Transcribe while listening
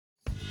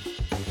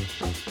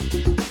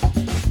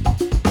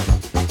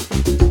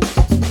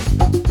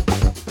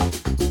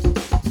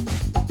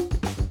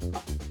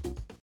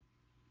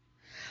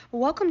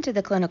Welcome to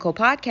the Clinical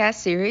Podcast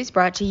Series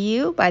brought to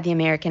you by the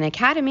American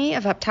Academy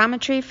of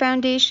Optometry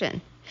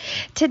Foundation.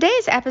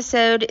 Today's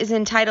episode is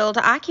entitled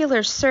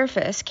Ocular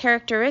Surface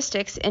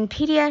Characteristics in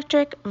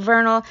Pediatric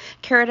Vernal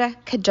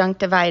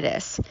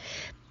Keratoconjunctivitis.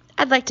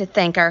 I'd like to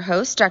thank our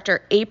host,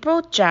 Dr.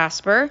 April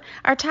Jasper,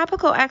 our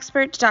topical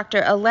expert,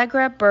 Dr.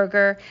 Allegra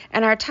Burgher,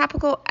 and our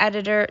topical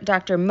editor,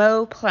 Dr.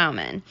 Maureen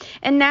Plaumann.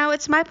 And now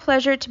it's my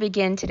pleasure to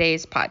begin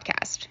today's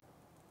podcast.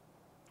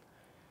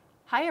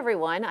 Hi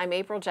everyone, I'm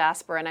April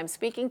Jasper and I'm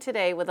speaking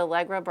today with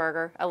Allegra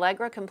Burgher.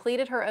 Allegra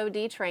completed her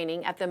OD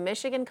training at the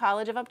Michigan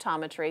College of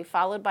Optometry,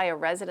 followed by a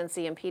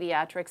residency in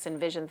pediatrics and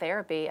vision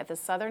therapy at the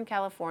Southern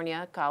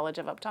California College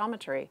of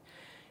Optometry.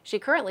 She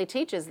currently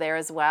teaches there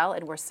as well,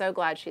 and we're so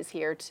glad she's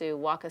here to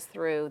walk us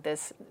through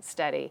this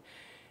study.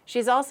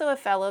 She's also a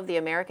fellow of the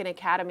American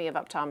Academy of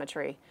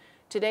Optometry.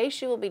 Today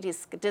she will be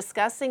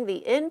discussing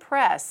the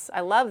InPress, I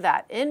love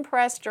that,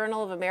 InPress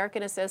Journal of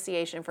American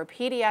Association for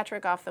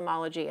Pediatric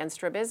Ophthalmology and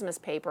Strabismus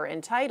paper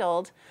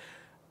entitled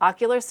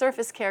Ocular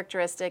Surface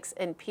Characteristics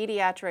in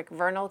Pediatric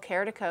Vernal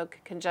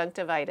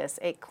Keratoconjunctivitis,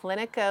 a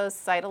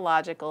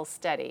Clinico-Cytological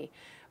Study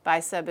by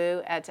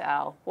Sabu et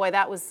al. Boy,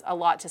 that was a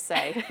lot to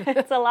say.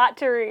 It's a lot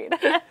to read.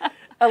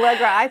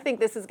 Allegra, I think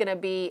this is going to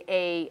be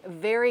a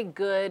very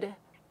good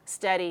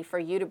study for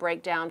you to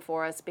break down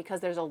for us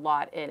because there's a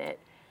lot in it.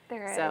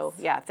 So,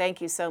 yeah,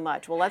 thank you so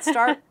much. Well, let's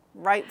start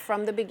right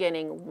from the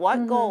beginning.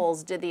 What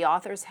goals did the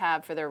authors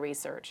have for their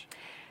research?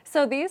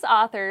 So these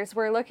authors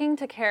were looking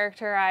to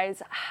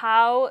characterize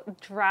how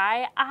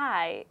dry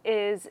eye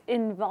is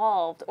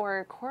involved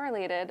or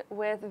correlated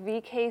with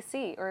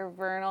VKC, or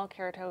vernal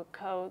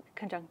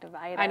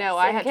keratoconjunctivitis. I know,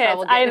 I had kids.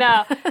 trouble I getting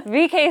know,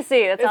 VKC,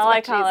 that's all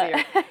I call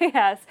easier. it.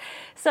 Yes.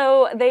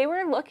 So they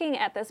were looking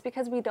at this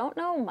because we don't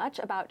know much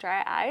about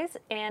dry eyes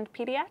and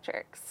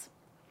pediatrics.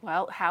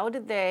 Well, how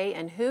did they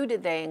and who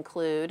did they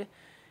include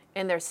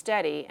in their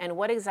study, and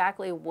what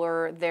exactly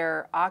were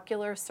their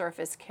ocular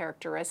surface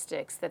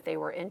characteristics that they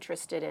were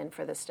interested in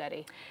for the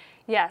study?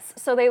 Yes,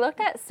 so they looked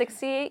at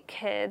 68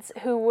 kids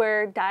who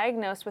were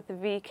diagnosed with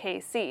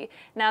VKC.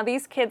 Now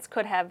these kids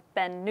could have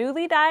been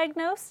newly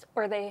diagnosed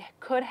or they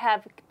could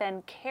have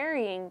been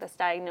carrying this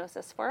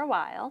diagnosis for a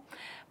while,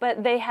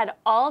 but they had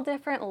all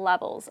different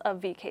levels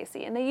of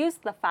VKC, and they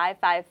used the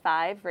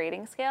 555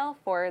 rating scale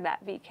for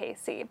that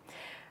VKC.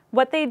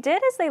 What they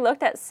did is they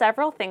looked at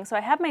several things. So I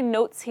have my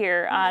notes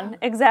here on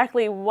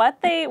exactly what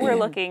they were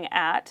looking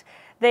at.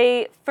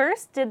 They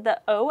first did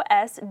the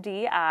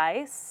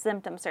OSDI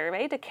symptom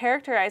survey to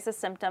characterize the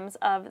symptoms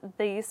of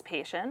these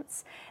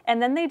patients.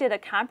 And then they did a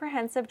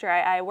comprehensive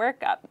dry eye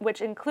workup, which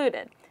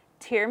included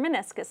tear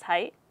meniscus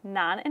height,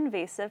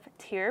 non-invasive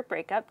tear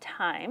breakup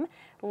time,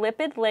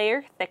 lipid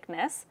layer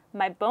thickness,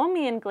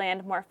 meibomian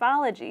gland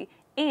morphology,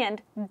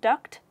 and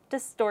duct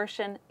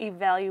distortion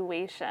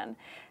evaluation.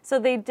 So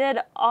they did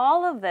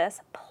all of this,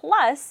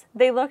 plus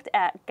they looked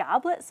at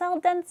goblet cell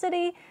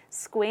density,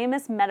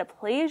 squamous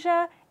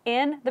metaplasia,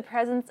 and the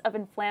presence of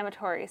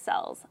inflammatory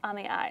cells on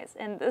the eyes.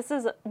 And this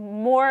is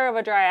more of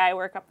a dry eye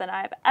workup than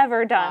I've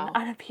ever done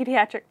on a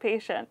pediatric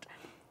patient.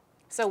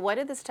 So what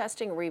did this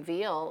testing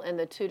reveal in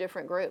the two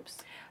different groups?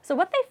 So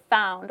what they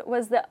found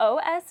was the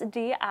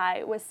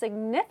OSDI was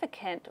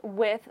significant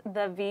with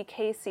the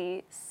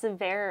VKC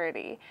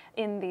severity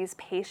in these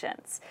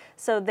patients.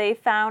 So they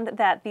found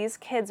that these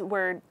kids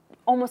were,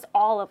 almost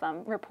all of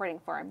them, reporting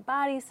foreign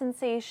body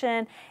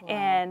sensation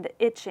and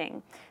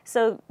itching.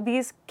 So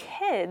these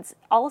kids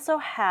also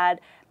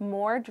had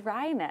more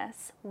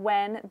dryness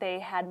when they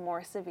had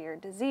more severe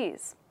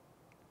disease.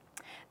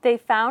 They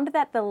found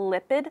that the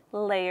lipid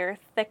layer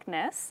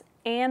thickness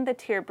and the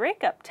tear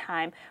breakup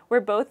time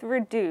were both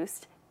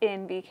reduced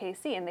in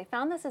VKC, and they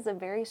found this as a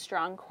very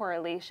strong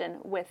correlation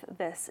with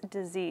this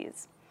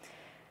disease.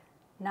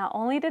 Not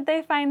only did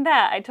they find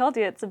that, I told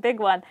you it's a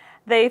big one,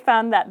 they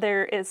found that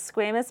there is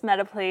squamous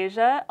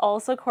metaplasia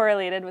also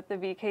correlated with the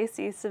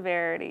VKC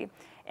severity,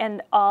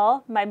 and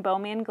all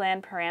meibomian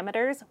gland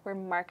parameters were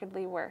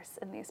markedly worse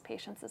in these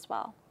patients as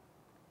well.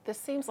 This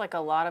seems like a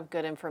lot of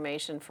good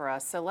information for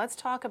us. So let's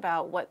talk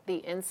about what the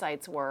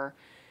insights were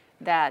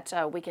that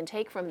we can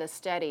take from this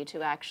study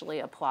to actually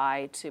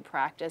apply to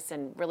practice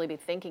and really be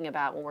thinking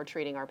about when we're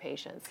treating our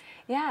patients.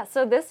 Yeah,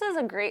 so this is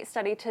a great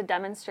study to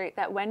demonstrate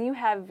that when you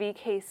have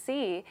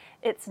VKC,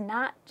 it's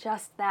not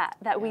just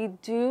that we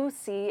do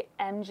see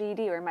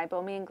MGD, or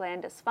meibomian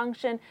gland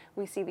dysfunction.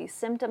 We see these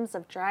symptoms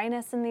of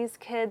dryness in these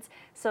kids,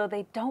 so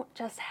they don't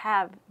just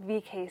have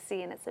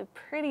VKC, and it's a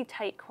pretty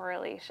tight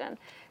correlation.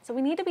 So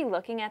we need to be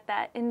looking at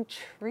that in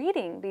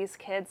treating these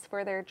kids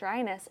for their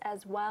dryness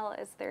as well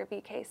as their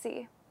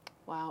VKC.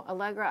 Wow,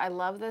 Allegra, I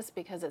love this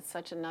because it's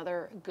such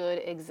another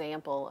good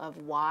example of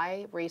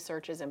why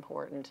research is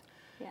important.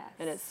 Yes.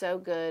 And it's so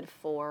good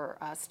for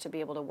us to be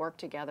able to work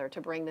together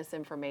to bring this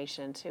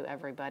information to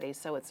everybody.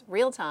 So it's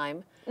real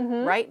time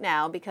right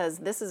now because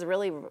this is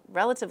really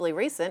relatively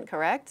recent,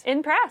 correct?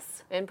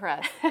 InPress.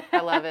 InPress.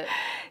 I love it.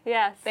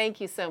 Yes. Thank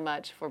you so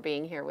much for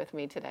being here with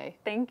me today.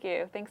 Thank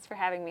you. Thanks for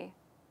having me.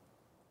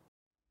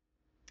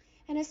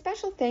 And a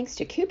special thanks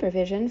to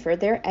CooperVision for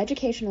their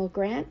educational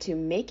grant to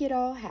make it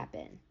all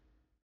happen.